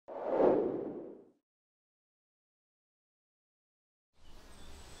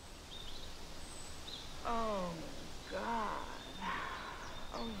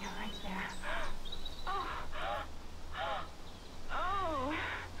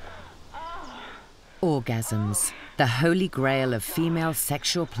Orgasms, the holy grail of female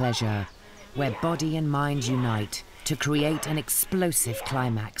sexual pleasure, where body and mind unite to create an explosive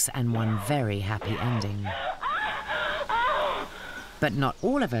climax and one very happy ending. But not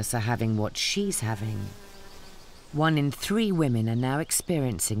all of us are having what she's having. 1 in 3 women are now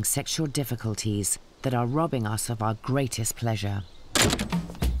experiencing sexual difficulties that are robbing us of our greatest pleasure.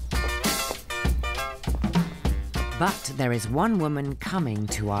 But there is one woman coming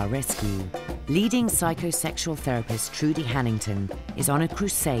to our rescue. Leading psychosexual therapist Trudy Hannington is on a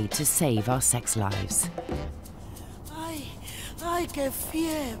crusade to save our sex lives. Ay, qué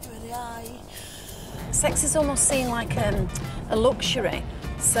fiebre, ay. Sex is almost seen like a luxury.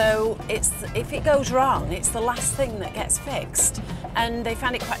 So if it goes wrong, it's the last thing that gets fixed. And they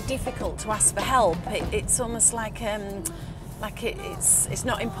find it quite difficult to ask for help. It's almost like it's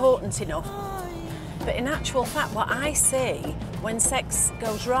not important enough. But in actual fact, what I see when sex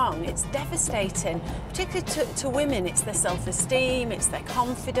goes wrong, it's devastating. Particularly to women, it's their self-esteem, it's their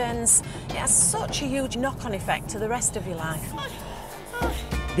confidence. It has such a huge knock-on effect to the rest of your life.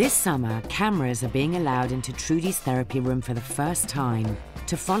 This summer, cameras are being allowed into Trudy's therapy room for the first time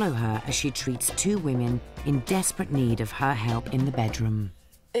to follow her as she treats 2 women in desperate need of her help in the bedroom.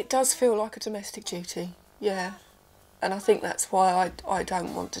 It does feel like a domestic duty, yeah. And I think that's why I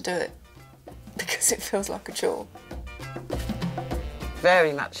don't want to do it, because it feels like a chore.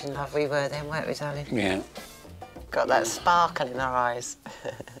 Very much in love we were then, weren't we, darling? Yeah. Got that sparkle in our eyes.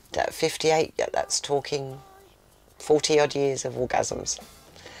 At 58, that's talking 40-odd years of orgasms.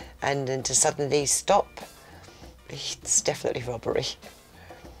 And then to suddenly stop, it's definitely robbery.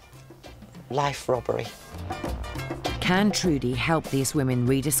 Life robbery. Can Trudy help these women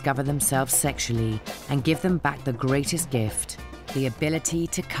rediscover themselves sexually and give them back the greatest gift, the ability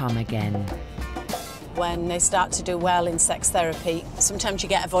to come again? When they start to do well in sex therapy, sometimes you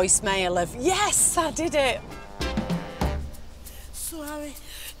get a voicemail of, yes, I did it. Suave.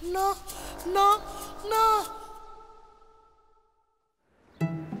 No, no, no.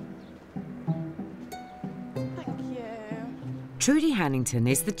 Trudy Hannington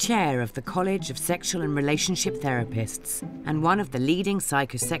is the chair of the College of Sexual and Relationship Therapists and one of the leading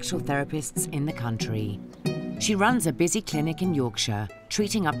psychosexual therapists in the country. She runs a busy clinic in Yorkshire,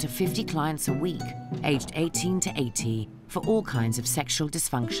 treating up to 50 clients a week, aged 18 to 80, for all kinds of sexual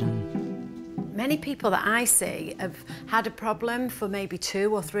dysfunction. Many people that I see have had a problem for maybe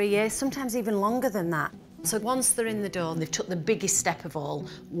 2 or 3 years, sometimes even longer than that. So once they're in the door and they've took the biggest step of all,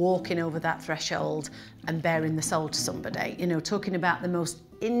 walking over that threshold and bearing the soul to somebody, you know, talking about the most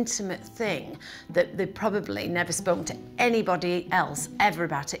intimate thing that they've probably never spoken to anybody else ever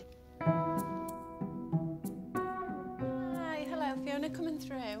about it. Hi, hello, Fiona, coming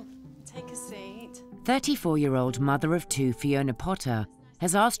through. Take a seat. 34-year-old mother of 2, Fiona Potter,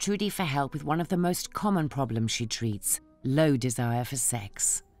 has asked Trudy for help with one of the most common problems she treats, low desire for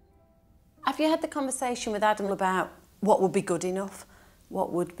sex. Have you had the conversation with Adam about what would be good enough?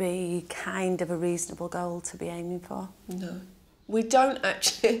 What would be kind of a reasonable goal to be aiming for? No. We don't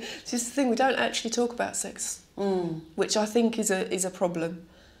actually, this is the thing, we don't actually talk about sex, which I think is a problem.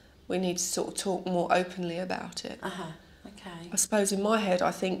 We need to sort of talk more openly about it. Okay. I suppose in my head, I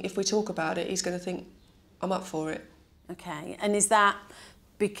think if we talk about it, he's going to think, I'm up for it. Okay, and is that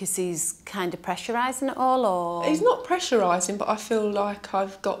because he's kind of pressurising it all, or...? He's not pressurising, but I feel like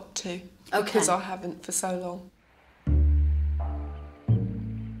I've got to. Okay. Because I haven't for so long.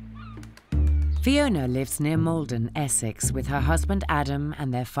 Fiona lives near Malden, Essex, with her husband Adam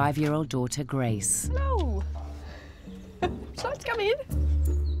and their 5-year-old daughter Grace. Hello. Would you like to come in?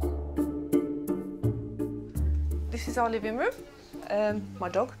 This is our living room. My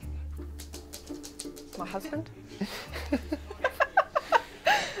dog. My husband.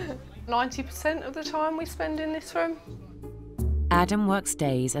 90% of the time we spend in this room. Adam works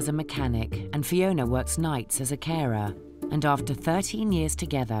days as a mechanic and Fiona works nights as a carer. And after 13 years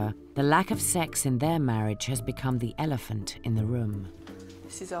together, the lack of sex in their marriage has become the elephant in the room.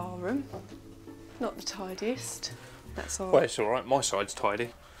 This is our room. Not the tidiest. That's all. Well, it's all right. My side's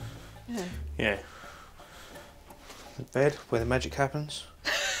tidy. Yeah. Yeah. The bed where the magic happens.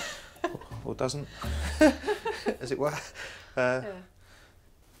 or doesn't, as it were. Yeah.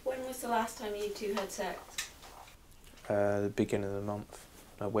 When was the last time you 2 had sex? The beginning of the month,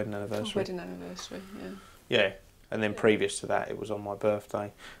 a wedding anniversary. Wedding anniversary, yeah. Yeah, and then previous to that, it was on my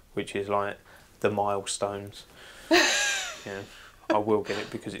birthday, which is like the milestones. Yeah, I will get it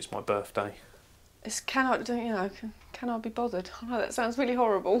because it's my birthday. Can I be bothered? I know that sounds really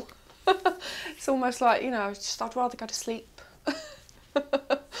horrible. It's almost like, I'd rather go to sleep.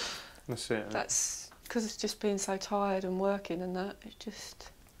 That's it. That's because it's just being so tired and working and that. It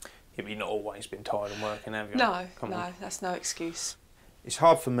just... You've not always been tired and working, have you? No, Come on. that's no excuse. It's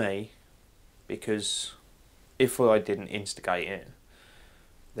hard for me because if I didn't instigate it,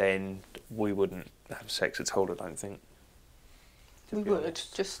 then we wouldn't have sex at all, I don't think. We would,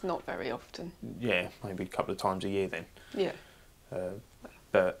 just not very often. Yeah, maybe a couple of times a year then. Yeah.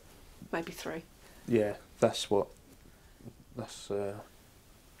 But maybe 3. yeah, that's. I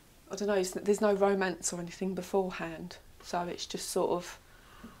don't know, there's no romance or anything beforehand, so it's just sort of...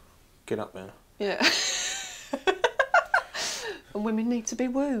 Get up there. Yeah. And women need to be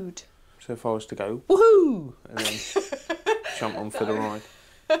wooed. So if I was to go, woohoo! And then jump on for the ride,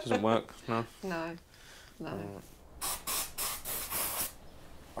 doesn't work, no? No, no.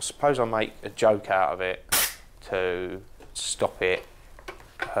 I suppose I make a joke out of it to stop it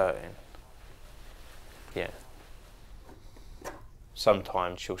hurting. Yeah.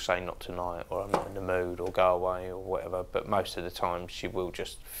 Sometimes she'll say not tonight, or I'm not in the mood, or go away, or whatever, but most of the time she will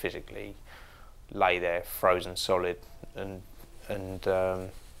just physically lay there frozen solid and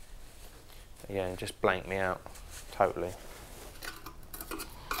just blank me out totally.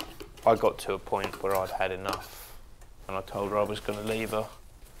 I got to a point where I'd had enough and I told her I was going to leave her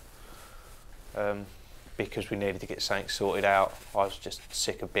because we needed to get something sorted out. I was just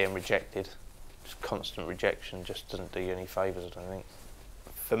sick of being rejected. Just constant rejection just doesn't do you any favours, I don't think.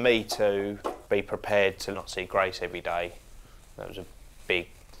 For me to be prepared to not see Grace every day, that was a big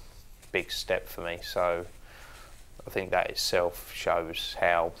step for me. So I think that itself shows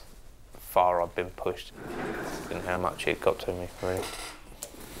how far I've been pushed and how much it got to me, really.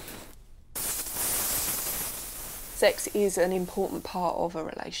 Sex is an important part of a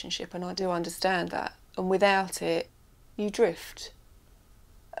relationship, and I do understand that. And without it, you drift.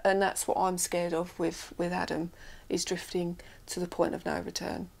 And that's what I'm scared of with Adam, is drifting to the point of no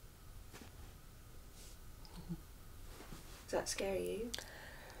return. Does that scare you?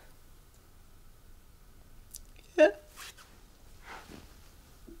 Yeah.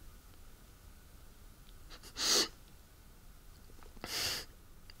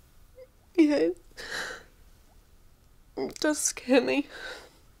 Yeah. It does scare me.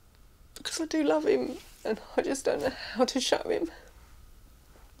 Because I do love him, and I just don't know how to show him.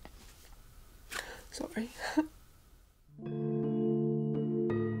 Sorry. Oh,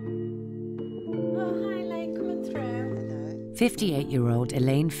 hi, Elaine, coming through. 58-year-old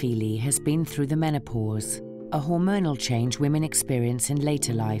Elaine Feely has been through the menopause, a hormonal change women experience in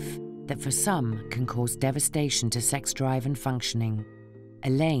later life that for some can cause devastation to sex drive and functioning.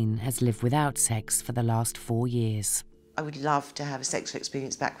 Elaine has lived without sex for the last 4 years. I would love to have a sexual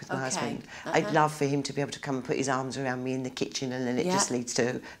experience back with my husband. I'd love for him to be able to come and put his arms around me in the kitchen, and then it just leads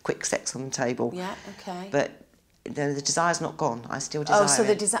to quick sex on the table. Yeah, okay. But the desire's not gone. I still desire Oh, so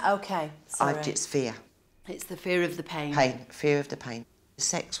the it. desire, okay. Sorry. It's fear. It's the fear of the pain. Fear of the pain.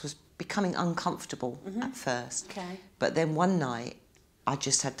 Sex was becoming uncomfortable at first. Okay. But then one night, I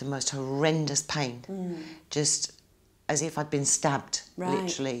just had the most horrendous pain. Just as if I'd been stabbed,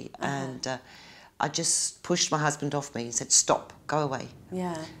 literally. And I just pushed my husband off me and said, stop, go away.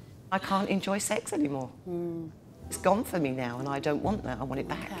 Yeah. I can't enjoy sex anymore. It's gone for me now, and I don't want that. I want it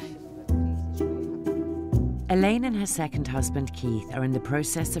back. Okay. Elaine and her second husband, Keith, are in the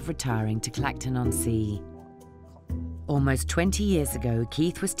process of retiring to Clacton-on-Sea. Almost 20 years ago,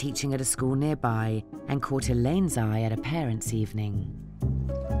 Keith was teaching at a school nearby and caught Elaine's eye at a parents' evening.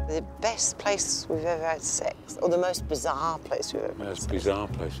 The best place we've ever had sex, or the most bizarre place we've ever had sex. Most bizarre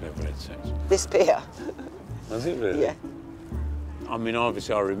place we've ever had sex. This pier. Was it really? Yeah. I mean,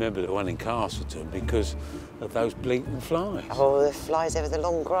 obviously I remember the one in Castleton because of those blinking flies. Oh, the flies over the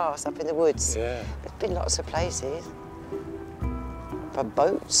long grass up in the woods. Yeah. There's been lots of places. For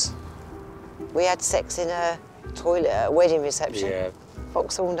boats. We had sex in a toilet at a wedding reception. Yeah.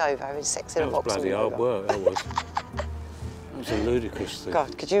 Vauxhall Nova, having sex in a Vauxhall Bloody hard Nova. work, that was. It was a ludicrous thing.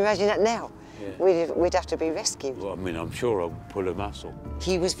 God, could you imagine that now? Yeah. We'd have to be rescued. Well, I mean, I'm sure I'll pull a muscle.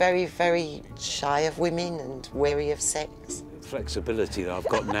 He was very, very shy of women and wary of sex. The flexibility that I've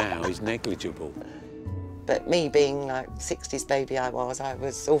got now is negligible. But me being like 60s baby I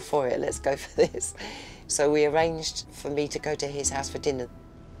was all for it, let's go for this. So we arranged for me to go to his house for dinner.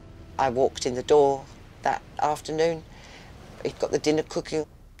 I walked in the door that afternoon. He'd got the dinner cooking.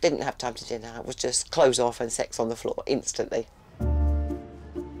 Didn't have time to dinner. It was just clothes off and sex on the floor instantly.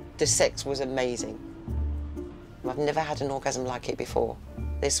 The sex was amazing. I've never had an orgasm like it before.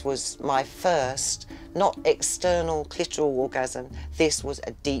 This was my first, not external clitoral orgasm. This was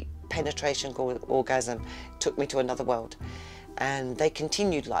a deep penetration orgasm. It took me to another world. And they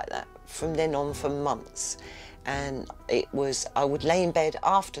continued like that from then on for months. And I would lay in bed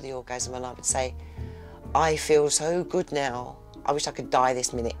after the orgasm and I would say, I feel so good now. I wish I could die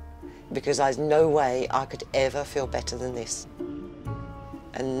this minute. because there's no way I could ever feel better than this.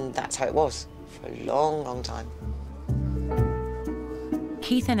 And that's how it was for a long, long time.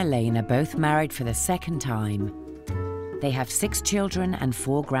 Keith and Elaine are both married for the second time. They have 6 children and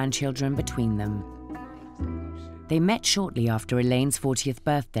 4 grandchildren between them. They met shortly after Elaine's 40th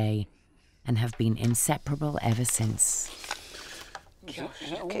birthday and have been inseparable ever since. Is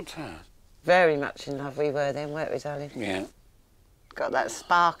that all tired? Very much in love we were then, weren't we, darling? Yeah. Got that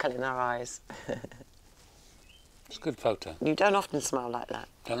sparkle in our eyes. It's a good photo. You don't often smile like that.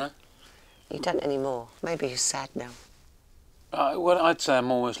 Don't I? You don't anymore. Maybe you're sad now. Well, I'd say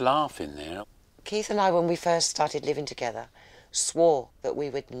I'm almost laughing there. Keith and I, when we first started living together, swore that we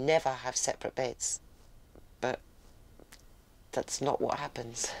would never have separate beds. But that's not what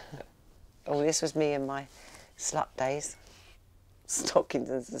happens. Oh, this was me in my slut days. Stockings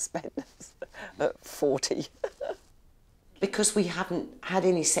and suspenders at 40. Because we haven't had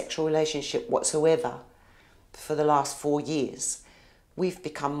any sexual relationship whatsoever for the last 4 years, we've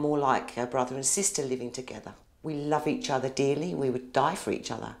become more like a brother and sister living together. We love each other dearly, we would die for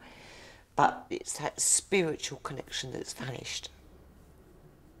each other. But it's that spiritual connection that's vanished.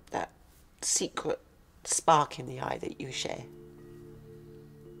 That secret spark in the eye that you share.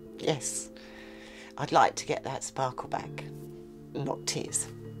 Yes, I'd like to get that sparkle back, not tears.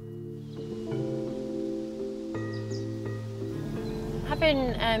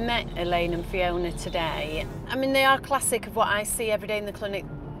 Having met Elaine and Fiona today, I mean, they are classic of what I see every day in the clinic.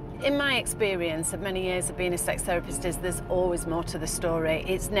 In my experience of many years of being a sex therapist is there's always more to the story.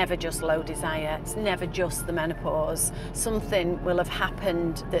 It's never just low desire, it's never just the menopause. Something will have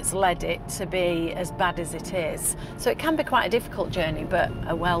happened that's led it to be as bad as it is. So it can be quite a difficult journey, but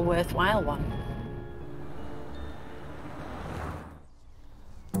a well worthwhile one.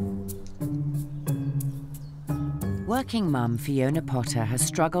 Working mum Fiona Potter has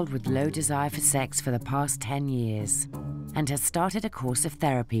struggled with low desire for sex for the past 10 years and has started a course of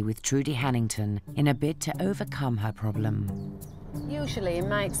therapy with Trudy Hannington in a bid to overcome her problem. Usually, in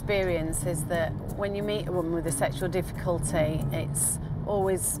my experience, is that when you meet a woman with a sexual difficulty, it's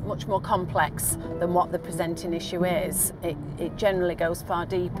always much more complex than what the presenting issue is. It generally goes far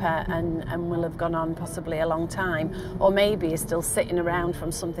deeper and will have gone on possibly a long time, or maybe is still sitting around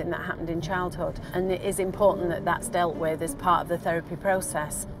from something that happened in childhood. And it is important that that's dealt with as part of the therapy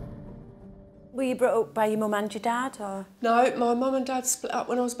process. Were you brought up by your mum and your dad, or? No, my mum and dad split up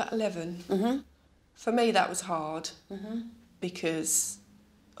when I was about 11. Mm-hmm. For me, that was hard because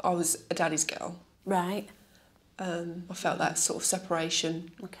I was a daddy's girl. Right. I felt that sort of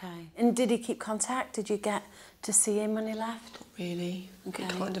separation. Okay. And did he keep contact? Did you get to see him when he left? Not really. Okay. He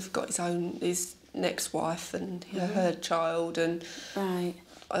kind of got his next wife and her child, and Right.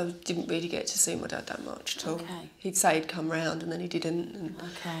 I didn't really get to see my dad that much at all. Okay. He'd say he'd come round and then he didn't. And,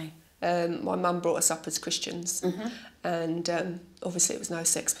 Okay. my mum brought us up as Christians, and obviously it was no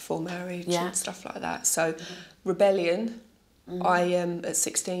sex before marriage and stuff like that. So rebellion. I at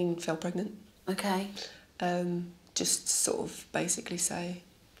 16 fell pregnant. Okay. Just sort of basically say,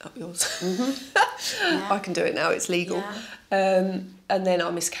 up yours. I can do it now, it's legal. Yeah. And then I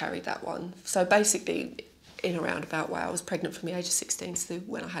miscarried that one. So basically, in a roundabout way, I was pregnant from the age of 16 to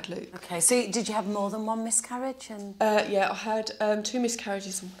when I had Luke. Okay, so did you have more than one miscarriage? And Yeah, I had 2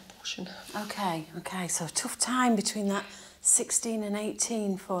 miscarriages and 1 abortion. Okay, so a tough time between that 16 and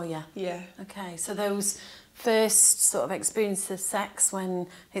 18 for you. Yeah. Okay, so those first sort of experience of sex when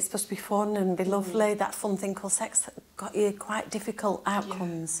it's supposed to be fun and be lovely, that fun thing called sex, got you quite difficult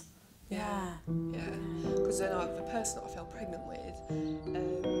outcomes. Yeah. Because then the person that I fell pregnant with,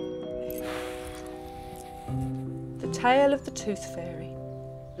 The Tale of the Tooth Fairy.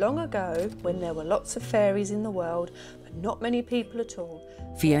 Long ago, when there were lots of fairies in the world, but not many people at all.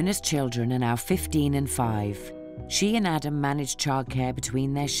 Fiona's children are now 15 and 5. She and Adam manage childcare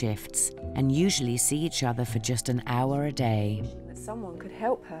between their shifts and usually see each other for just an hour a day. That someone could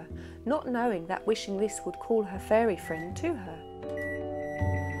help her, not knowing that wishing list would call her fairy friend to her.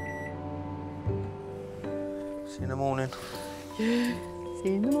 See you in the morning. See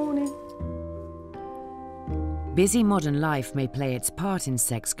you in the morning. Busy modern life may play its part in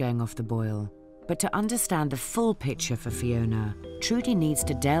sex going off the boil, but to understand the full picture for Fiona, Trudy needs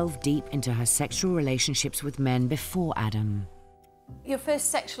to delve deep into her sexual relationships with men before Adam. Your first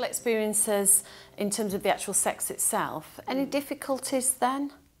sexual experiences in terms of the actual sex itself, any difficulties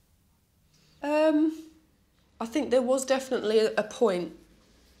then? I think there was definitely a point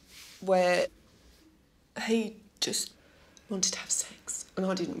where he just wanted to have sex and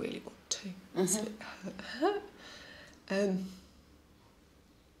I didn't really want to. So it hurt. And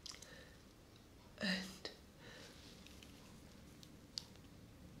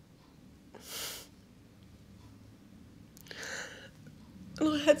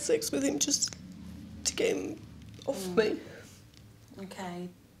And I had sex with him just to get him off me. Okay.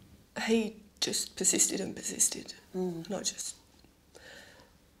 He just persisted and persisted. And I just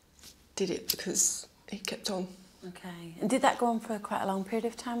did it because he kept on. Okay. And did that go on for quite a long period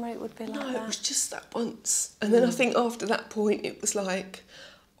of time where it would be like that? No, it was just that once. And then I think after that point it was like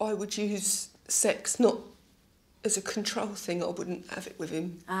I would use sex not as a control thing. I wouldn't have it with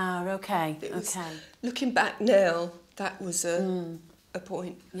him. Ah, okay. It was, okay. looking back now, that was a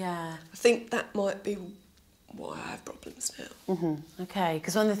point. Yeah. I think that might be why I have problems now. Okay,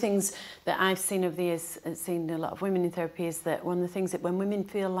 because one of the things that I've seen over the years, and seen a lot of women in therapy, is that one of the things that when women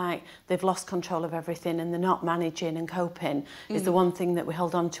feel like they've lost control of everything and they're not managing and coping, is the one thing that we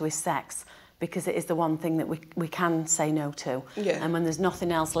hold on to is sex, because it is the one thing that we can say no to. Yeah. And when there's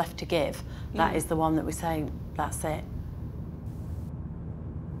nothing else left to give, that is the one that we say, that's it.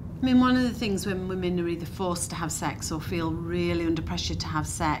 I mean, one of the things when women are either forced to have sex or feel really under pressure to have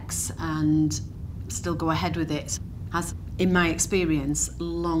sex and still go ahead with it has, in my experience,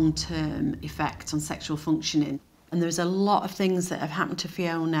 long-term effect on sexual functioning. And there's a lot of things that have happened to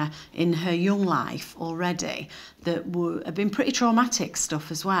Fiona in her young life already that have been pretty traumatic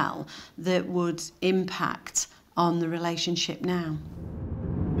stuff as well, that would impact on the relationship now.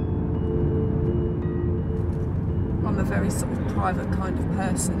 I'm a very sort of private kind of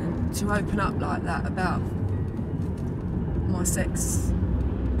person, and to open up like that about my sex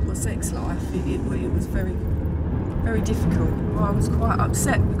life, it was very, very difficult. I was quite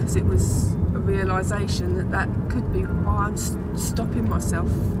upset because it was a realisation that could be why I'm stopping myself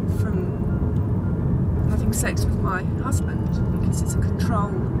from having sex with my husband, because it's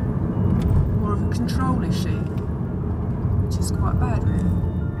more of a control issue, which is quite bad, really.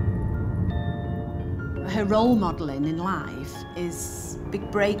 Her role modelling in life is big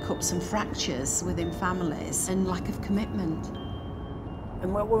breakups and fractures within families and lack of commitment.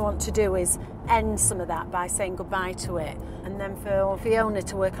 And what we want to do is end some of that by saying goodbye to it, and then for Fiona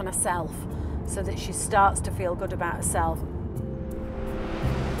to work on herself so that she starts to feel good about herself.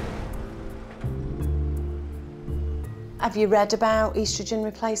 Have you read about oestrogen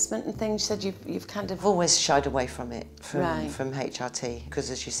replacement and things? You said you've kind of... I've always shied away from it, from Right. HRT, because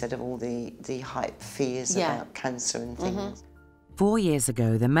as you said, of all the hype fears about cancer and things. 4 years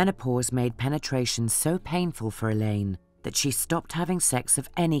ago, the menopause made penetration so painful for Elaine that she stopped having sex of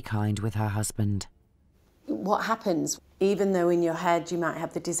any kind with her husband. What happens, even though in your head you might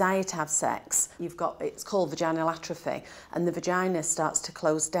have the desire to have sex, it's called vaginal atrophy, and the vagina starts to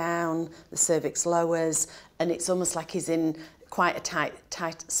close down, the cervix lowers, and it's almost like he's in quite a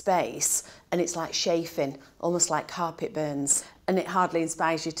tight space, and it's like chafing, almost like carpet burns, and it hardly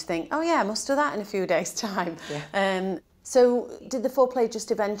inspires you to think, oh yeah, I must do that in a few days' time. Yeah. So did the foreplay just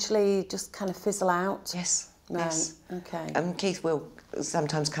eventually just kind of fizzle out? Yes. Right. Yes. Okay. Keith will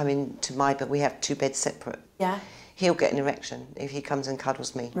sometimes come into my bed. We have 2 beds separate. Yeah. He'll get an erection if he comes and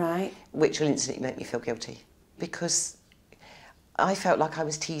cuddles me. Right. Which will instantly make me feel guilty, because I felt like I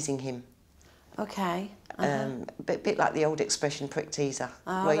was teasing him. Okay. Bit like the old expression prick teaser,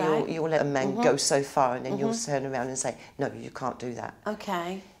 Oh, where right. you'll let a man go so far and then you'll turn around and say, no, you can't do that.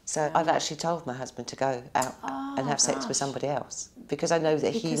 Okay. So I've actually told my husband to go out and have sex with somebody else, because I know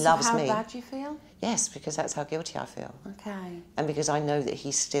that he Because loves of me. how bad you feel? Yes, because that's how guilty I feel. Okay. And because I know that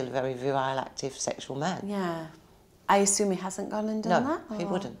he's still a very virile, active, sexual man. Yeah. I assume he hasn't gone and done that? No, he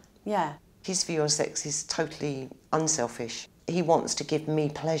wouldn't. Yeah. His view on sex is totally unselfish. He wants to give me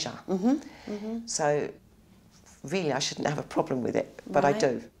pleasure. So really I shouldn't have a problem with it, but I Right.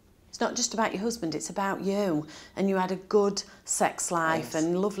 do. It's not just about your husband, it's about you. And you had a good sex life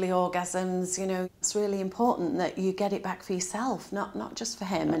and lovely orgasms, you know. It's really important that you get it back for yourself, not just for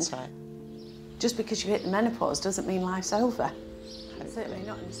him. That's and right. just because you hit the menopause doesn't mean life's over. Certainly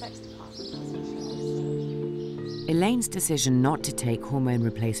not in the sex department, that's for sure. Elaine's decision not to take hormone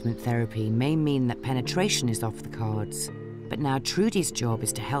replacement therapy may mean that penetration is off the cards. But now Trudy's job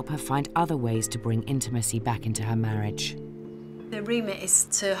is to help her find other ways to bring intimacy back into her marriage. The remit is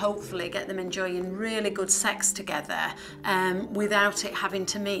to hopefully get them enjoying really good sex together without it having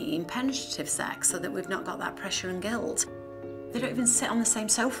to mean penetrative sex, so that we've not got that pressure and guilt. They don't even sit on the same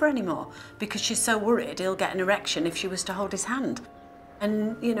sofa anymore because she's so worried he'll get an erection if she was to hold his hand.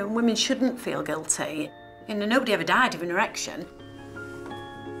 And, you know, women shouldn't feel guilty. You know, nobody ever died of an erection.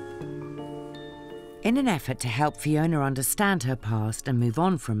 In an effort to help Fiona understand her past and move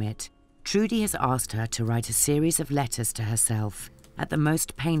on from it, Trudy has asked her to write a series of letters to herself at the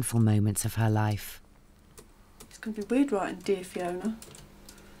most painful moments of her life. It's going to be weird writing Dear Fiona.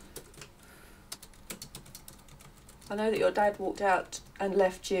 I know that your dad walked out and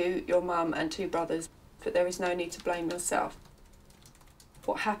left you, your mum and 2 brothers, but there is no need to blame yourself.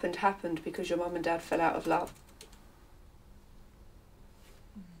 what happened happened because your mum and dad fell out of love.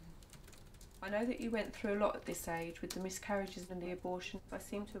 I know that you went through a lot at this age with the miscarriages and the abortion. I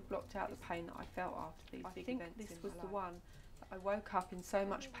seem to have blocked out the pain that I felt after these big events. I think this was the one that I woke up in so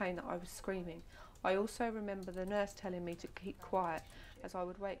much pain that I was screaming. I also remember the nurse telling me to keep quiet as I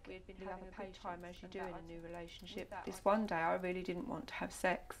would wake the other time as you do in a new relationship. This one day I really didn't want to have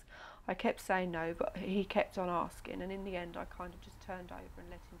sex. I kept saying no, but he kept on asking, and in the end I kind of just turned over and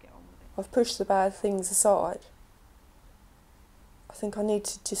let him get on with it. I've pushed the bad things aside. I think I need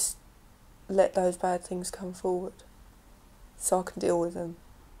to just let those bad things come forward so I can deal with them.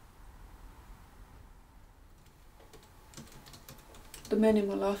 The men in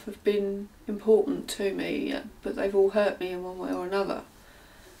my life have been important to me, but they've all hurt me in one way or another.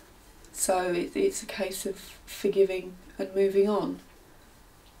 So it's a case of forgiving and moving on.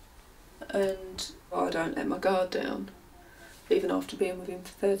 And I don't let my guard down. Even after being with him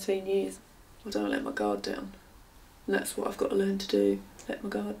for 13 years, I don't let my guard down. And that's what I've got to learn to do, let my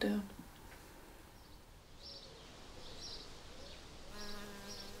guard down.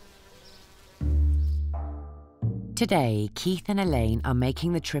 Today, Keith and Elaine are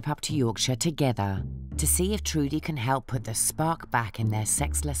making the trip up to Yorkshire together to see if Trudy can help put the spark back in their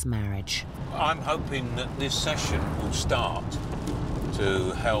sexless marriage. I'm hoping that this session will start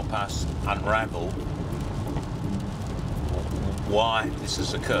to help us unravel why this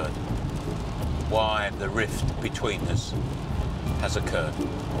has occurred, why the rift between us has occurred.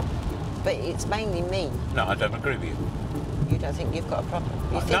 But it's mainly me. No, I don't agree with you. You don't think you've got a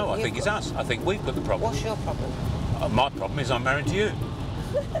problem? No, I think it's us. I think we've got the problem. What's your problem? My problem is I'm married to you.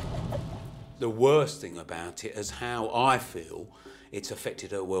 The worst thing about it is how I feel it's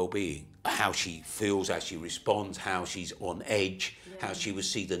affected her well-being. How she feels, how she responds, how she's on edge, how she will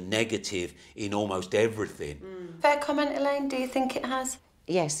see the negative in almost everything. Fair comment, Elaine, do you think it has?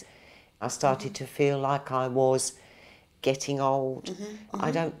 Yes. I started to feel like I was getting old.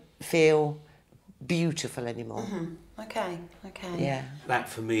 I don't feel beautiful anymore. Okay. Yeah. That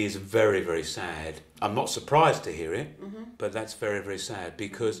for me is very, very sad. I'm not surprised to hear it, but that's very, very sad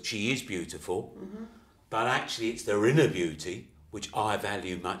because she is beautiful, but actually it's their inner beauty which I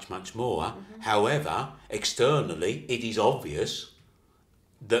value much, much more. However, externally it is obvious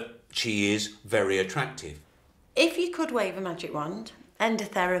that she is very attractive. If you could wave a magic wand, end a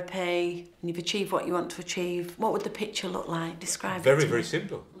therapy, and you've achieved what you want to achieve, what would the picture look like? Describe it. Very, very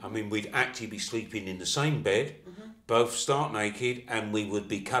simple. I mean, we'd actually be sleeping in the same bed, both stark naked, and we would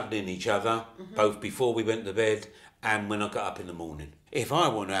be cuddling each other, both before we went to bed and when I got up in the morning. If I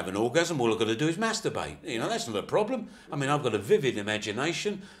want to have an orgasm, all I've got to do is masturbate. You know, that's not a problem. I mean, I've got a vivid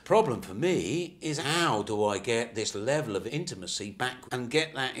imagination. Problem for me is how do I get this level of intimacy back and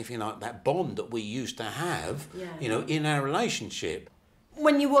get that, if you like, that bond that we used to have, you know, in our relationship.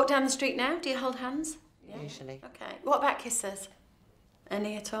 When you walk down the street now, do you hold hands? Usually. Okay. What about kisses?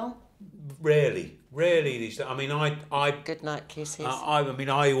 Any at all? Rarely these days. I mean, I Good night kisses. I mean,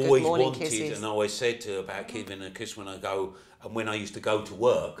 I always wanted kisses. and I always said to her about giving a kiss when I go, and when I used to go to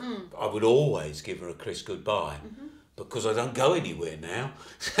work, I would always give her a kiss goodbye because I don't go anywhere now.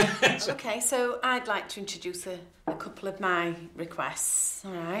 Okay, so I'd like to introduce a couple of my requests,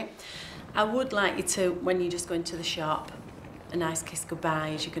 all right? I would like you to, when you just go into the shop, a nice kiss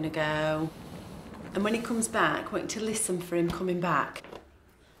goodbye as you're going to go. And when he comes back, I want you to listen for him coming back.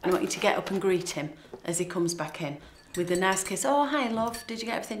 And I want you to get up and greet him as he comes back in with a nice kiss. Oh, hi, love. Did you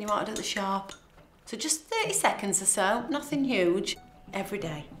get everything you wanted at the shop? So just 30 seconds or so, nothing huge, every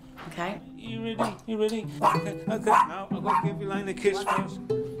day, OK? You ready? You ready? Okay. Now I've got to give Elaine a kiss first.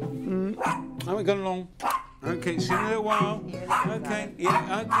 I haven't gone long. Okay, see you in a little while. Okay,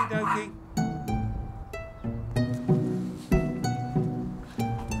 yeah, okay.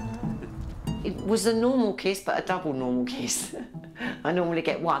 It was a normal kiss, but a double normal kiss. I normally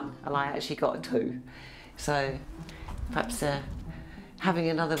get one, and I actually got two. So perhaps having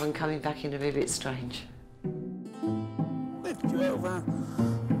another one coming back in would be a bit strange. Lift you over.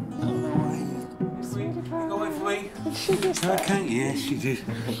 Go in for me. Okay, yes, she did.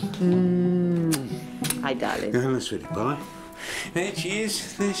 Hi, darling. No, that's really bye. There she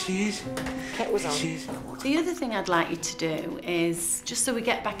is. There she is. Cat was on. She is. The other thing I'd like you to do is, just so we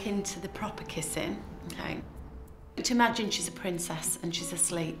get back into the proper kissing, OK? To imagine she's a princess and she's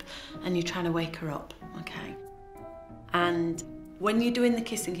asleep and you're trying to wake her up, OK? And when you're doing the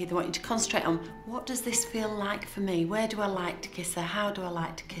kissing, Keith, I want you to concentrate on what does this feel like for me? Where do I like to kiss her? How do I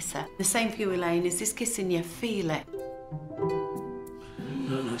like to kiss her? The same for you, Elaine. Is this kissing you? Feel it.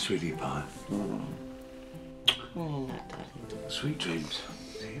 No, that's really bye. Darling. Sweet dreams.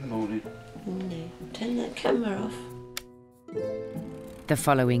 See you in the morning. Turn that camera off. The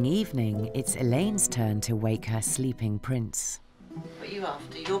following evening, it's Elaine's turn to wake her sleeping prince. What are you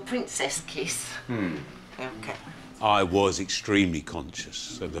after? Your princess kiss? Okay. I was extremely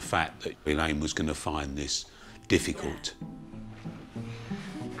conscious of the fact that Elaine was going to find this difficult.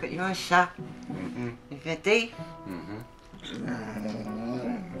 Got your eyes shut. You ready?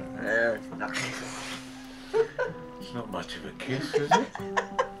 It's not much of a kiss, is it?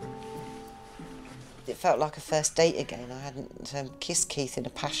 It felt like a first date again. I hadn't kissed Keith in a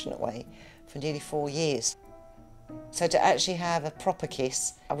passionate way for nearly 4 years. So to actually have a proper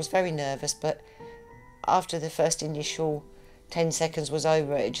kiss, I was very nervous, but after the first initial 10 seconds was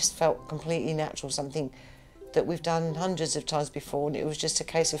over, it just felt completely natural, something that we've done hundreds of times before, and it was just a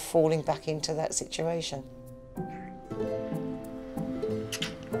case of falling back into that situation.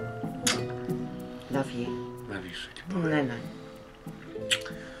 Love you. Love you, sweetie. No, no.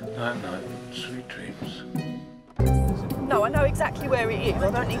 Night, night. Sweet dreams. No, I know exactly where it is.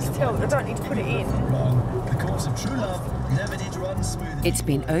 I don't need to tell. I don't need to put it in. The course of true love never did run smoothly. It's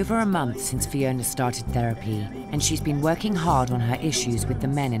been over a month since Fiona started therapy, and she's been working hard on her issues with the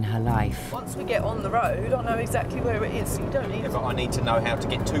men in her life. Once we get on the road, I know exactly where it is. You don't need. Yeah, but I need to know how to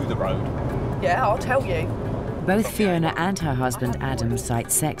get to the road. Yeah, I'll tell you. Both Fiona and her husband Adam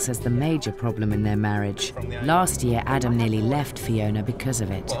cite sex as the major problem in their marriage. Last year, Adam nearly left Fiona because of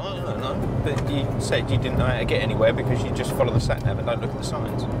it. Well, I don't know. But you said you didn't know how to get anywhere because you just follow the sat-nav and don't look at the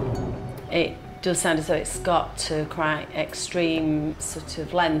signs. It does sound as though it's got to quite extreme sort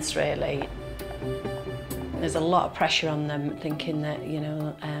of lengths, really. There's a lot of pressure on them, thinking that, you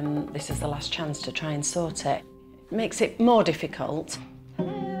know, this is the last chance to try and sort it. It makes it more difficult.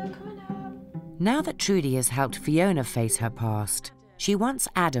 Now that Trudy has helped Fiona face her past, she wants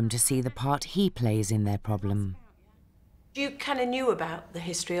Adam to see the part he plays in their problem. You kind of knew about the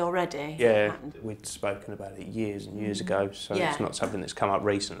history already? Yeah, we'd spoken about it years and years ago, so Yeah. it's not something that's come up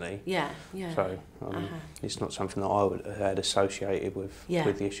recently. Yeah, yeah. So it's not something that I would have had associated with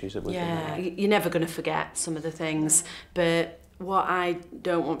the issues that we've been having. You're never going to forget some of the things, but what I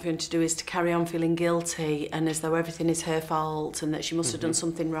don't want Fiona to do is to carry on feeling guilty and as though everything is her fault and that she must have done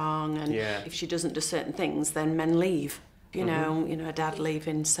something wrong, and if she doesn't do certain things, then men leave. You know, her dad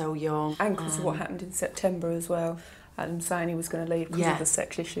leaving so young. And because of what happened in September as well. Adam saying he was going to leave because of the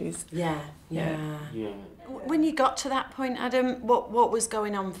sex issues. Yeah. When you got to that point, Adam, what was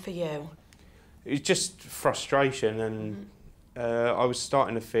going on for you? It was just frustration, and I was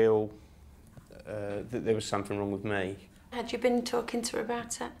starting to feel that there was something wrong with me. Had you been talking to her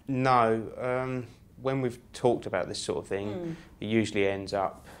about it? No. When we've talked about this sort of thing, it usually ends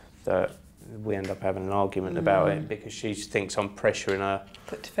up that we end up having an argument about it because she thinks I'm pressuring her.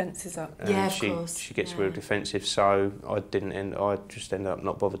 Put defences up. And of course. She gets real defensive, so I just end up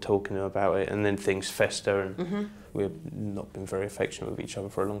not bother talking to her about it, and then things fester, and we've not been very affectionate with each other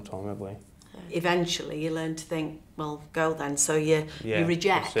for a long time, have we? Eventually you learn to think, well, go then, so you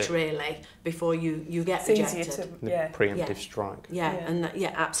reject really before you get rejected. Preemptive strike.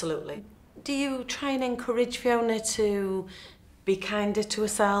 Absolutely. Do you try and encourage Fiona to be kinder to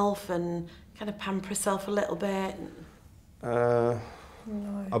herself and kind of pamper herself a little bit? No.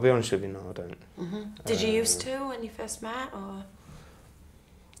 I'll be honest with you, no, I don't. Did you used to when you first met, or?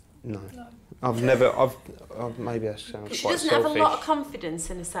 No. I've never, maybe that sounds quite selfish. She doesn't have a lot of confidence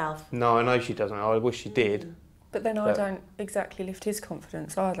in herself. No, I know she doesn't. I wish she did. But then I don't exactly lift his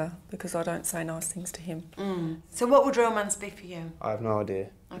confidence either, because I don't say nice things to him. So what would romance be for you? I have no idea.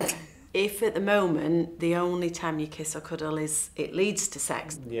 Okay. If at the moment the only time you kiss or cuddle it leads to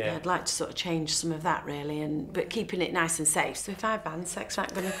sex, I'd like to sort of change some of that really, but keeping it nice and safe. So if I ban sex,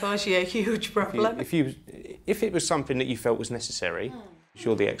 that's going to cause you a huge problem. If it was something that you felt was necessary,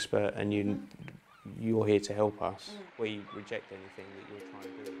 you're the expert and you're here to help us. We reject anything that you're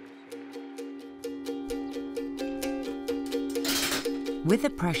trying to do. With the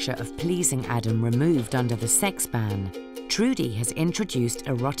pressure of pleasing Adam removed under the sex ban, Trudy has introduced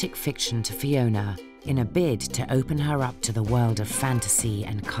erotic fiction to Fiona in a bid to open her up to the world of fantasy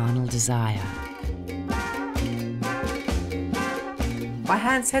and carnal desire. My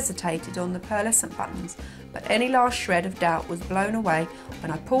hands hesitated on the pearlescent buttons, but any last shred of doubt was blown away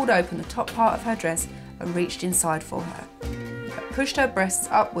when I pulled open the top part of her dress and reached inside for her. I pushed her breasts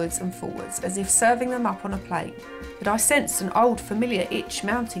upwards and forwards as if serving them up on a plate, but I sensed an old familiar itch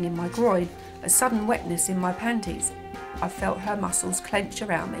mounting in my groin, a sudden wetness in my panties. I felt her muscles clench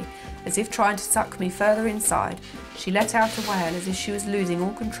around me, as if trying to suck me further inside. She let out a wail as if she was losing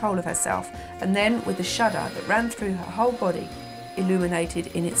all control of herself, and then, with a shudder that ran through her whole body, illuminated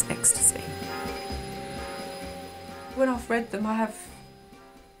in its ecstasy. When I've read them, I have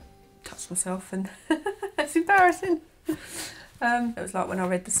touched myself, and it's embarrassing. It was like when I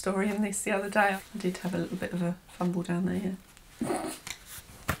read the story in this the other day. I did have a little bit of a fumble down there, yeah.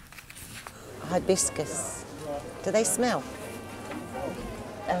 Hibiscus. Do they smell?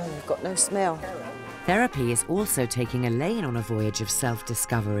 Oh, they've got no smell. Therapy is also taking Elaine on a voyage of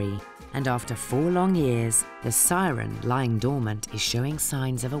self-discovery. And after 4 long years, the siren lying dormant is showing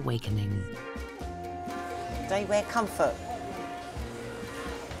signs of awakening. They wear comfort.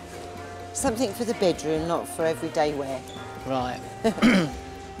 Something for the bedroom, not for everyday wear. Right.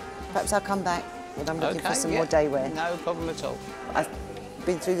 Perhaps I'll come back when I'm looking for some yeah. more day wear. No problem at all. I've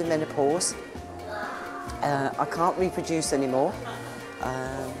been through the menopause. I can't reproduce anymore.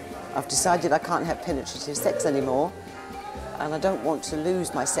 I've decided I can't have penetrative sex anymore. And I don't want to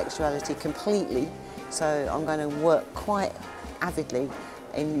lose my sexuality completely, so I'm going to work quite avidly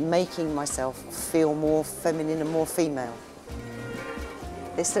in making myself feel more feminine and more female.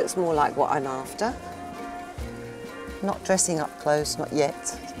 This looks more like what I'm after. Not dressing up clothes, not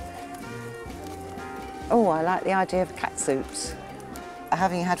yet. Oh, I like the idea of catsuits.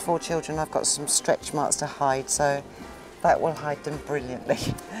 Having had 4 children, I've got some stretch marks to hide, so that will hide them brilliantly.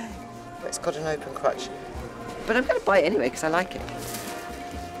 It's got an open crotch. But I'm going to buy it anyway because I like it.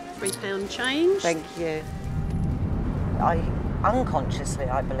 £3 change. Thank you. I unconsciously,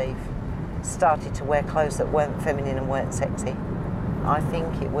 I believe, started to wear clothes that weren't feminine and weren't sexy. I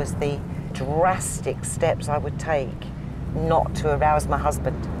think it was the drastic steps I would take not to arouse my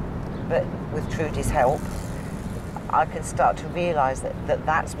husband. But with Trudy's help, I can start to realise that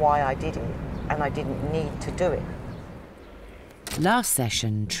that's why I did it, and I didn't need to do it. Last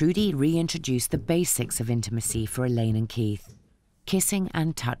session, Trudy reintroduced the basics of intimacy for Elaine and Keith, kissing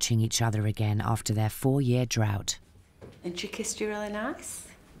and touching each other again after their 4-year drought. And she kissed you really nice?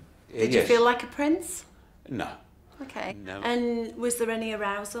 Did you feel like a prince? No. Okay. No. And was there any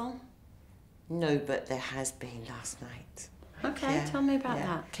arousal? No, but there has been last night. Okay, Yeah, tell me about yeah.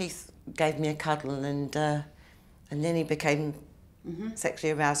 that. Keith gave me a cuddle and then he became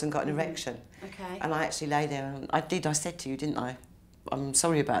sexually aroused and got an erection. Okay. And I actually lay there and I said to you, didn't I? I'm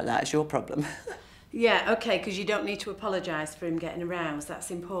sorry about that, it's your problem. Yeah, okay, because you don't need to apologise for him getting aroused,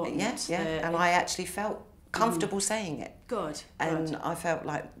 that's important. Yes, yeah, and I actually felt comfortable saying it. Good, And good. I felt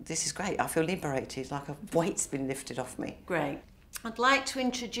like, this is great, I feel liberated, like a weight's been lifted off me. Great. I'd like to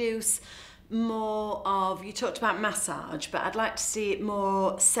introduce more of, you talked about massage, but I'd like to see it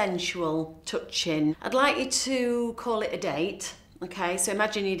more sensual touching. I'd like you to call it a date, okay? So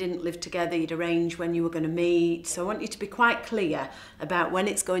imagine you didn't live together, you'd arrange when you were going to meet. So I want you to be quite clear about when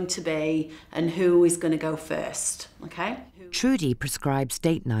it's going to be and who is going to go first, okay? Trudy prescribes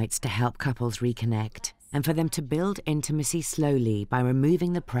date nights to help couples reconnect and for them to build intimacy slowly by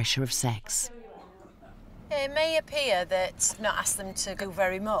removing the pressure of sex. It may appear that I've not asked them to go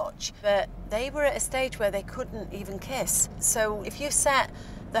very much, but they were at a stage where they couldn't even kiss. So if you set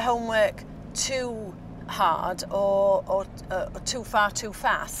the homework too hard or too far too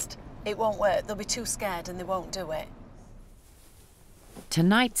fast, it won't work. They'll be too scared and they won't do it.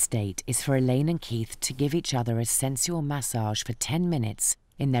 Tonight's date is for Elaine and Keith to give each other a sensual massage for 10 minutes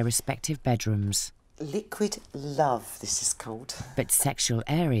in their respective bedrooms. Liquid love, this is called. But sexual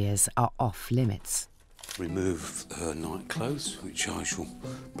areas are off limits. Remove her night clothes, which I shall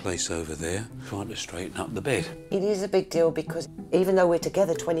place over there, trying to straighten up the bed. It is a big deal because even though we're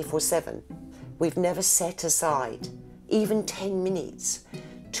together 24/7, we've never set aside even 10 minutes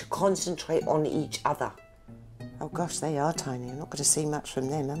to concentrate on each other. Oh gosh, they are tiny. I'm not going to see much from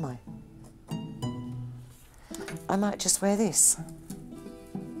them, am I? I might just wear this.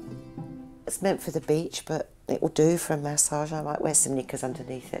 It's meant for the beach, but it will do for a massage. I might wear some knickers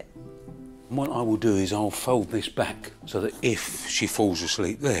underneath it. What I will do is I'll fold this back so that if she falls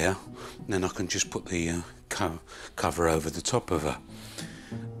asleep there, then I can just put the cover over the top of her.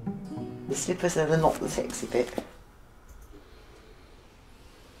 The slippers are not the sexy bit.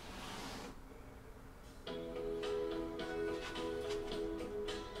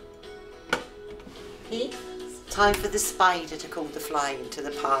 It's time for the spider to call the fly into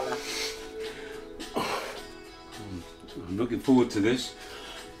the parlour. I'm looking forward to this,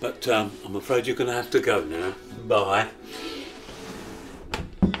 but I'm afraid you're going to have to go now. Bye.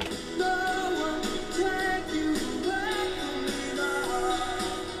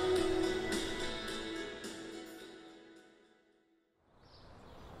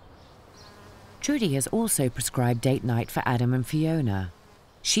 Trudy has also prescribed date night for Adam and Fiona.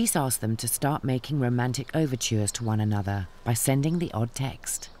 She's asked them to start making romantic overtures to one another by sending the odd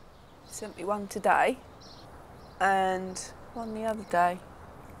text. She sent me one today and one the other day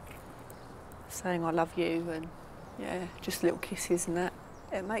saying I love you and yeah, just little kisses and that.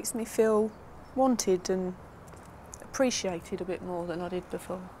 It makes me feel wanted and appreciated. appreciated a bit more than I did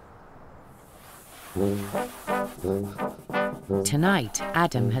before. Tonight,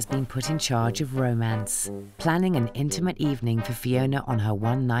 Adam has been put in charge of romance, planning an intimate evening for Fiona on her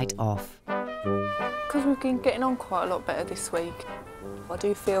one night off. Because we've been getting on quite a lot better this week, I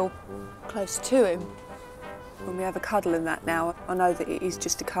do feel close to him. When we have a cuddle and that now, I know that it is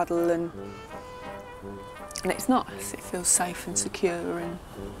just a cuddle and it's nice. It feels safe and secure and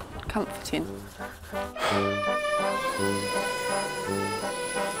comforting.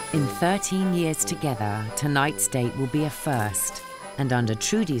 In 13 years together, tonight's date will be a first, and under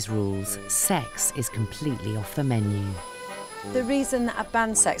Trudy's rules, sex is completely off the menu. The reason that I've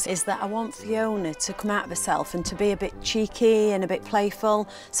banned sex is that I want Fiona to come out of herself and to be a bit cheeky and a bit playful,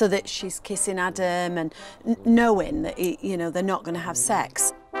 so that she's kissing Adam and knowing that, you know, they're not going to have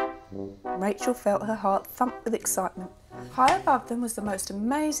sex. Rachel felt her heart thump with excitement. High above them was the most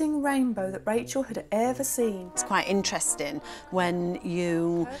amazing rainbow that Rachel had ever seen. It's quite interesting when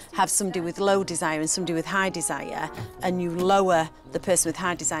you have somebody with low desire and somebody with high desire, and you lower the person with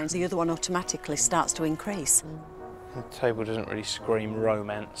high desire and the other one automatically starts to increase. The table doesn't really scream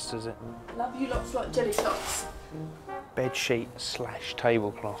romance, does it? Love you lots like jelly shots. Bed sheet /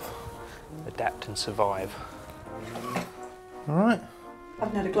 tablecloth. Adapt and survive. All right. I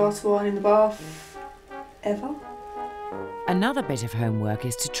haven't had a glass of wine in the bath ever. Another bit of homework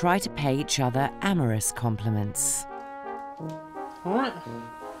is to try to pay each other amorous compliments. All right.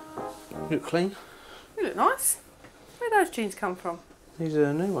 You look clean. You look nice. Where'd those jeans come from? These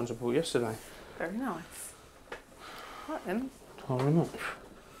are new ones I bought yesterday. Very nice. Right then. Oh, very much.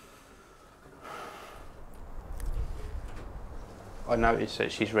 I noticed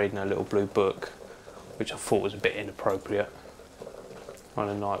that she's reading a little blue book, which I thought was a bit inappropriate on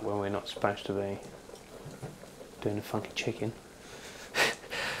a night when we're not supposed to be doing a funky chicken.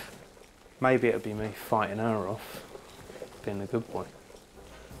 Maybe it'll be me fighting her off, being the good boy.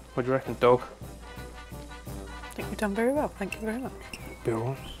 What do you reckon, dog? I think you've done very well, thank you very much. Be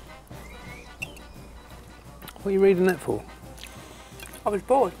alright. What are you reading that for? I was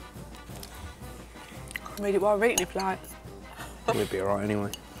bored. I can read it while I'm eating if you like. You'll be alright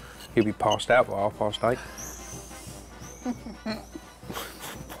anyway. You'll be passed out by 8:30.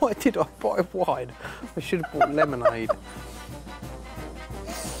 Why did I buy wine? I should have bought lemonade.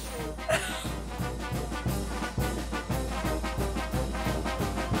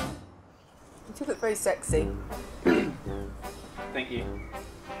 You look very sexy. Thank you.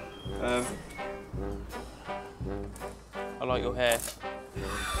 I like your hair.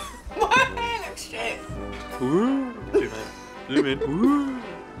 My hair looks shit. Ooh. Zoom in. Ooh.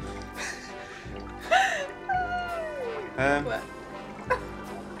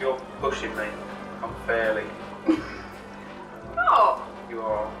 You're pushing me unfairly. No. You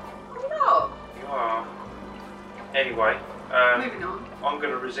are. I'm not. You are. Anyway, Moving on. I'm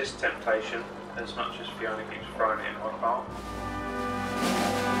going to resist temptation as much as Fiona keeps throwing it in my path.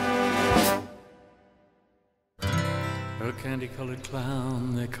 A candy-coloured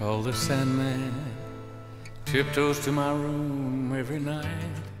clown they call the Sandman tiptoes to my room every night.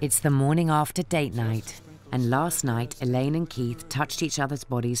 It's the morning after date night, and last night Elaine and Keith touched each other's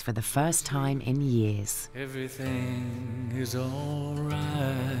bodies for the first time in years. Everything is all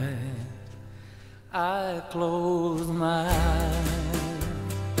right. I close my eyes,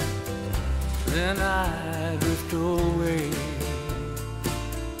 then I drift away.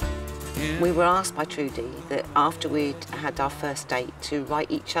 We were asked by Trudy that after we'd had our first date to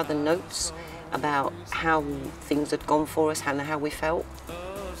write each other notes about how things had gone for us and how we felt.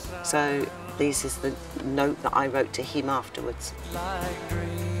 So this is the note that I wrote to him afterwards.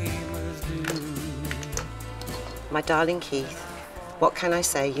 My darling Keith, what can I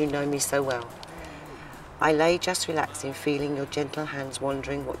say? You know me so well. I lay just relaxing, feeling your gentle hands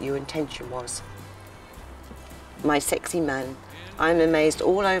wondering what your intention was. My sexy man, I'm amazed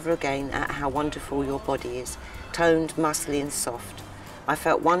all over again at how wonderful your body is, toned, muscly and soft. I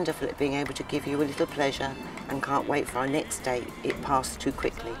felt wonderful at being able to give you a little pleasure and can't wait for our next date. It passed too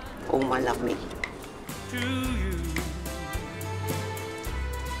quickly. All my love, me.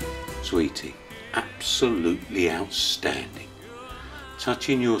 Sweetie, absolutely outstanding.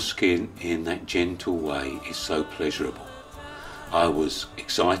 Touching your skin in that gentle way is so pleasurable. I was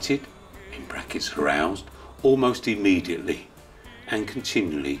excited, in brackets aroused, almost immediately and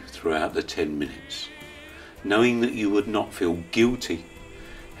continually throughout the 10 minutes. Knowing that you would not feel guilty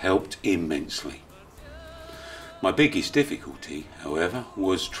helped immensely. My biggest difficulty, however,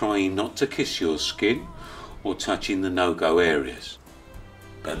 was trying not to kiss your skin or touching the no-go areas.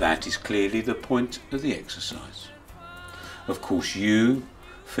 But that is clearly the point of the exercise. Of course, you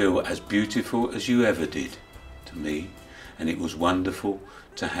feel as beautiful as you ever did to me, and it was wonderful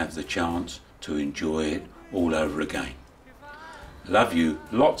to have the chance to enjoy it all over again. Love you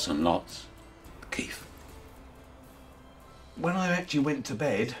lots and lots, Keith. When I actually went to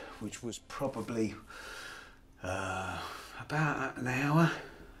bed, which was probably about an hour,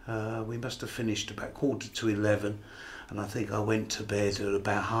 we must have finished about 11:15, and I think I went to bed at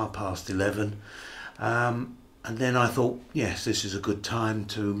about 11:30. And then I thought, yes, this is a good time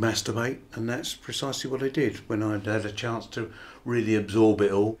to masturbate, and that's precisely what I did when I'd had a chance to really absorb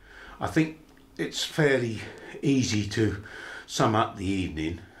it all. I think it's fairly easy to sum up the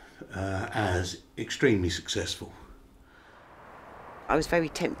evening as extremely successful. I was very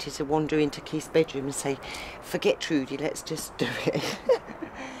tempted to wander into Keith's bedroom and say, forget Trudy, let's just do it.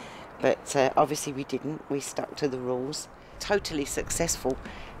 But obviously we didn't. We stuck to the rules. Totally successful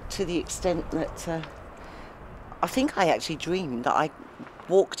to the extent that I think I actually dreamed that I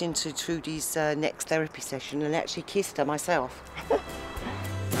walked into Trudy's next therapy session and actually kissed her myself.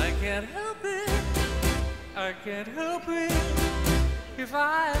 I can't help it, I can't help it if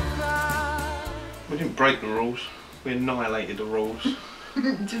I try. We didn't break the rules, we annihilated the rules.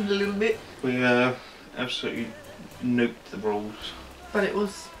 Just a little bit. We absolutely nuked the rules. But it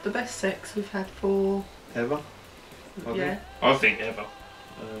was the best sex we've had for... Ever? Yeah. I think ever.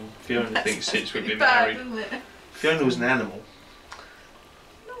 Fiona That thinks sounds since we've pretty been bad, married. doesn't it? Fiona was an animal.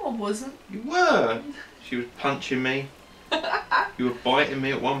 No, I wasn't. You were. She was punching me. You were biting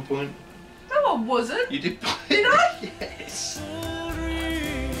me at one point. No, I wasn't. You did bite Did I? Yes.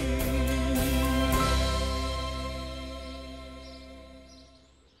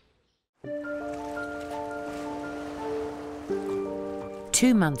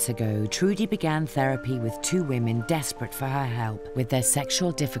 Two months ago, Trudy began therapy with two women desperate for her help with their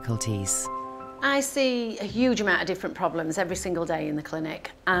sexual difficulties. I see a huge amount of different problems every single day in the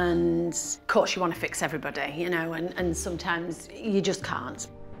clinic, and of course you want to fix everybody, you know, and sometimes you just can't.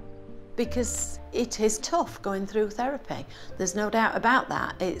 Because it is tough going through therapy. There's no doubt about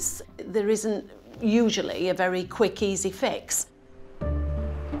that. There isn't usually a very quick, easy fix.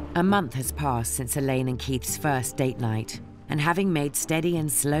 A month has passed since Elaine and Keith's first date night, and having made steady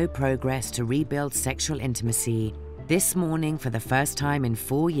and slow progress to rebuild sexual intimacy, this morning, for the first time in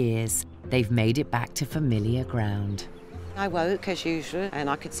 4 years, they've made it back to familiar ground. I woke as usual and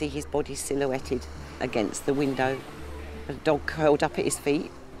I could see his body silhouetted against the window. A dog curled up at his feet.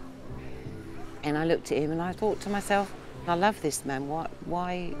 And I looked at him and I thought to myself, I love this man.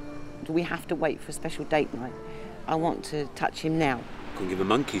 Why do we have to wait for a special date night? I want to touch him now. Couldn't give a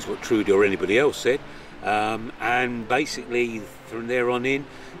monkey's what Trudy or anybody else said. And basically, from there on in,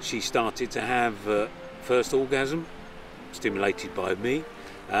 she started to have first orgasm, stimulated by me,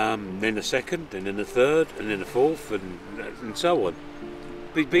 then a second, and then a third, and then a fourth, and so on.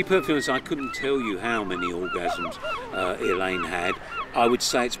 Be perfectly honest, I couldn't tell you how many orgasms Elaine had. I would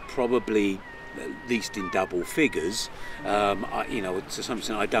say it's probably at least in double figures. You know, to some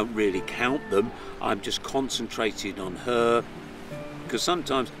extent, I don't really count them. I'm just concentrated on her, because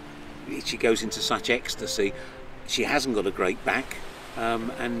sometimes she goes into such ecstasy, she hasn't got a great back,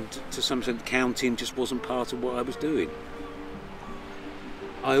 and to some extent counting just wasn't part of what I was doing.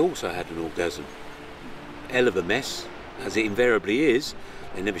 I also had an orgasm. Hell of a mess, as it invariably is.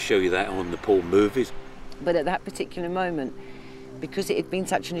 They never show you that on the porn movies. But at that particular moment, because it had been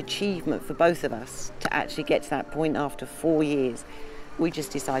such an achievement for both of us to actually get to that point after 4 years, we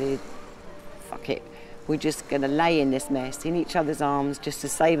just decided, fuck it. We're just going to lay in this mess, in each other's arms, just to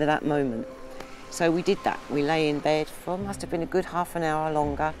savour that moment. So we did that. We lay in bed for, must have been a good half an hour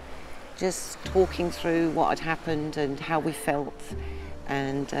longer, just talking through what had happened and how we felt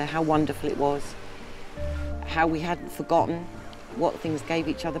and how wonderful it was, how we hadn't forgotten what things gave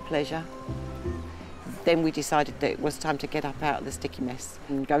each other pleasure. Then we decided that it was time to get up out of the sticky mess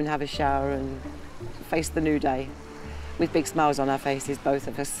and go and have a shower and face the new day with big smiles on our faces, both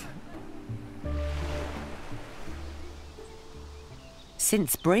of us.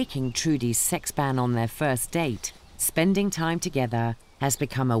 Since breaking Trudy's sex ban on their first date, spending time together has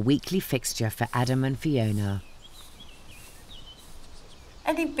become a weekly fixture for Adam and Fiona.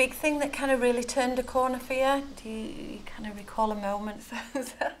 Any big thing that kind of really turned a corner for you? Do you kind of recall a moment?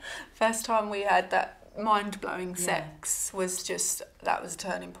 First time we had that mind-blowing sex was just, that was a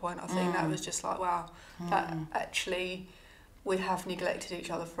turning point, I think. That was just like, wow, that actually, we have neglected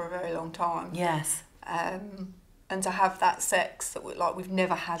each other for a very long time. Yes. And to have that sex that we've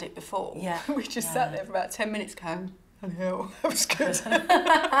never had it before. Yeah. We just sat there for about 10 minutes going, oh hell, that was good.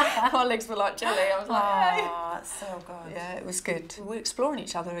 My legs were like jelly. I was like, hey. Oh, that's so good. Yeah, it was good. We're exploring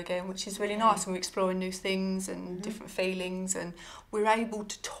each other again, which is really nice, and we're exploring new things and different feelings, and we're able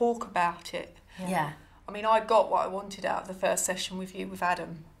to talk about it. Yeah. I mean, I got what I wanted out of the first session with you, with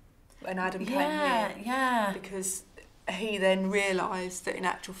Adam, when Adam came here. Yeah. Because he then realised that in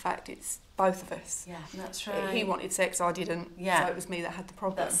actual fact it's both of us. Yeah, that's right. He wanted sex, I didn't. Yeah. So it was me that had the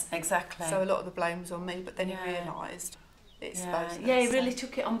problem. That's exactly. So a lot of the blame was on me, but then he realised it's both of us. Yeah, he really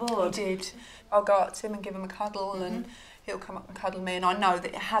took it on board. He did. I'll go up to him and give him a cuddle and he'll come up and cuddle me, and I know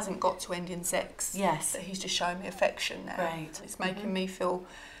that it hasn't got to end in sex. Yes. That he's just showing me affection now. Great. It's making me feel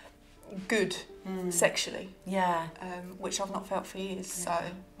good sexually. Yeah. Which I've not felt for years. So,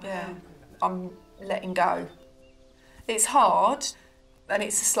 yeah, I'm letting go. It's hard and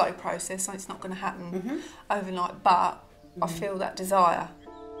it's a slow process, so it's not going to happen overnight, but I feel that desire.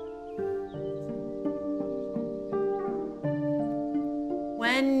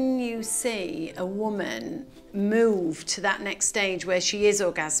 When you see a woman move to that next stage where she is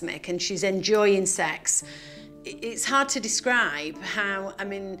orgasmic and she's enjoying sex, it's hard to describe how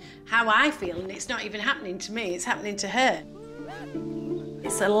I feel, and it's not even happening to me, it's happening to her.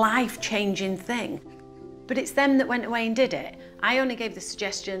 It's a life-changing thing. But it's them that went away and did it. I only gave the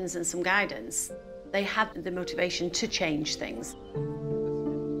suggestions and some guidance. They had the motivation to change things.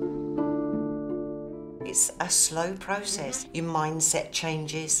 It's a slow process. Your mindset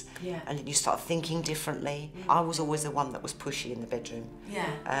changes and you start thinking differently. I was always the one that was pushy in the bedroom. Yeah.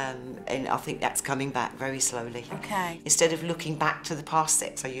 And I think that's coming back very slowly. Okay. Instead of looking back to the past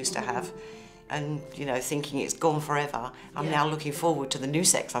sex I used to have and, you know, thinking it's gone forever, I'm now looking forward to the new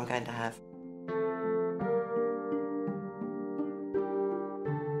sex I'm going to have.